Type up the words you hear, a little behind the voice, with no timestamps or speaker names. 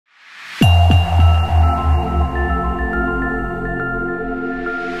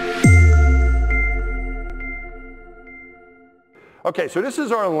Okay, so this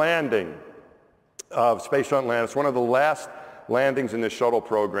is our landing of Space Shuttle Land. It's one of the last landings in the shuttle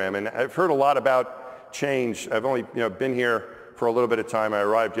program, and I've heard a lot about change. I've only been here for a little bit of time. I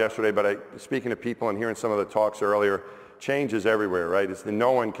arrived yesterday, but speaking to people and hearing some of the talks earlier, change is everywhere, right?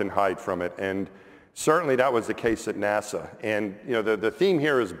 No one can hide from it, and certainly that was the case at NASA. And the theme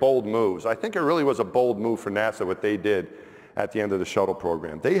here is bold moves. I think it really was a bold move for NASA what they did at the end of the shuttle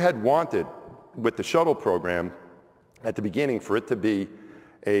program. They had wanted, with the shuttle program, at the beginning for it to be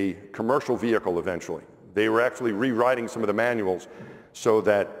a commercial vehicle eventually. They were actually rewriting some of the manuals so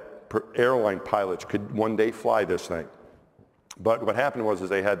that airline pilots could one day fly this thing. But what happened was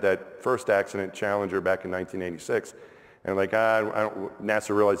they had that first accident, Challenger, back in 1986, and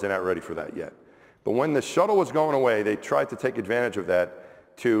NASA realized they're not ready for that yet. But when the shuttle was going away, they tried to take advantage of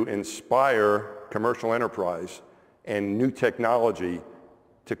that to inspire commercial enterprise and new technology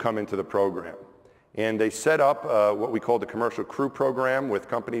to come into the program. And they set up what we call the Commercial Crew Program with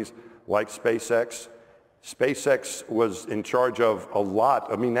companies like SpaceX. SpaceX was in charge of a lot.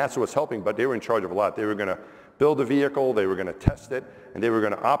 I mean, NASA was helping, but they were in charge of a lot. They were going to build a vehicle, they were going to test it, and they were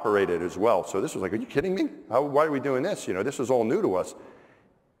going to operate it as well. So this was like, are you kidding me? Why are we doing this? This is all new to us.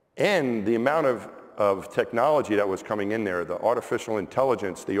 And the amount of technology that was coming in there, the artificial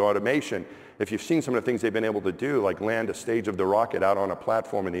intelligence, the automation. If you've seen some of the things they've been able to do, like land a stage of the rocket out on a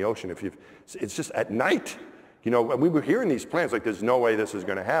platform in the ocean, it's just at night. We were hearing these plans like there's no way this is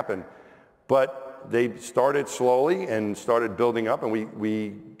going to happen. But they started slowly and started building up, and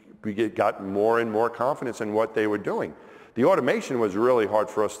we got more and more confidence in what they were doing. The automation was really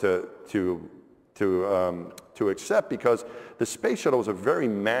hard for us to accept because the space shuttle was a very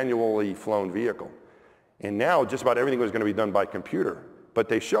manually flown vehicle. And now just about everything was going to be done by computer. But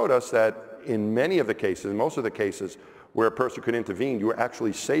they showed us that in many of the cases, most of the cases where a person could intervene, you were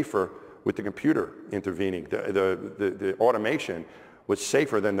actually safer with the computer intervening. The automation was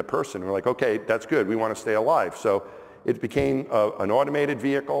safer than the person. We're like, okay, that's good. We want to stay alive. So it became an automated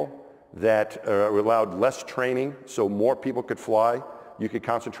vehicle that allowed less training, so more people could fly. You could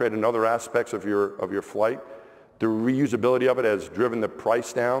concentrate on other aspects of your flight. The reusability of it has driven the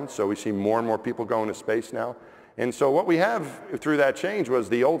price down, so we see more and more people going to space now. And so what we have through that change was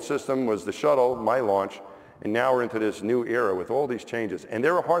the old system was the shuttle, my launch, and now we're into this new era with all these changes. And they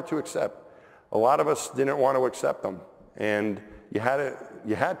were hard to accept. A lot of us didn't want to accept them. And you had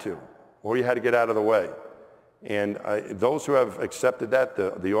to, or you had to get out of the way. And those who have accepted that,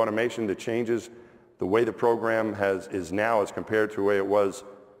 the automation, the changes, the way the program is now as compared to the way it was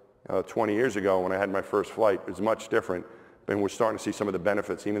 20 years ago when I had my first flight is much different. And we're starting to see some of the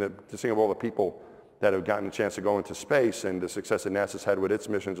benefits, even to think of all the people that have gotten a chance to go into space and the success that NASA's had with its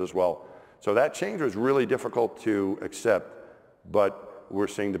missions as well. So that change was really difficult to accept, but we're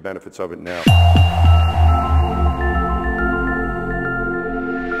seeing the benefits of it now.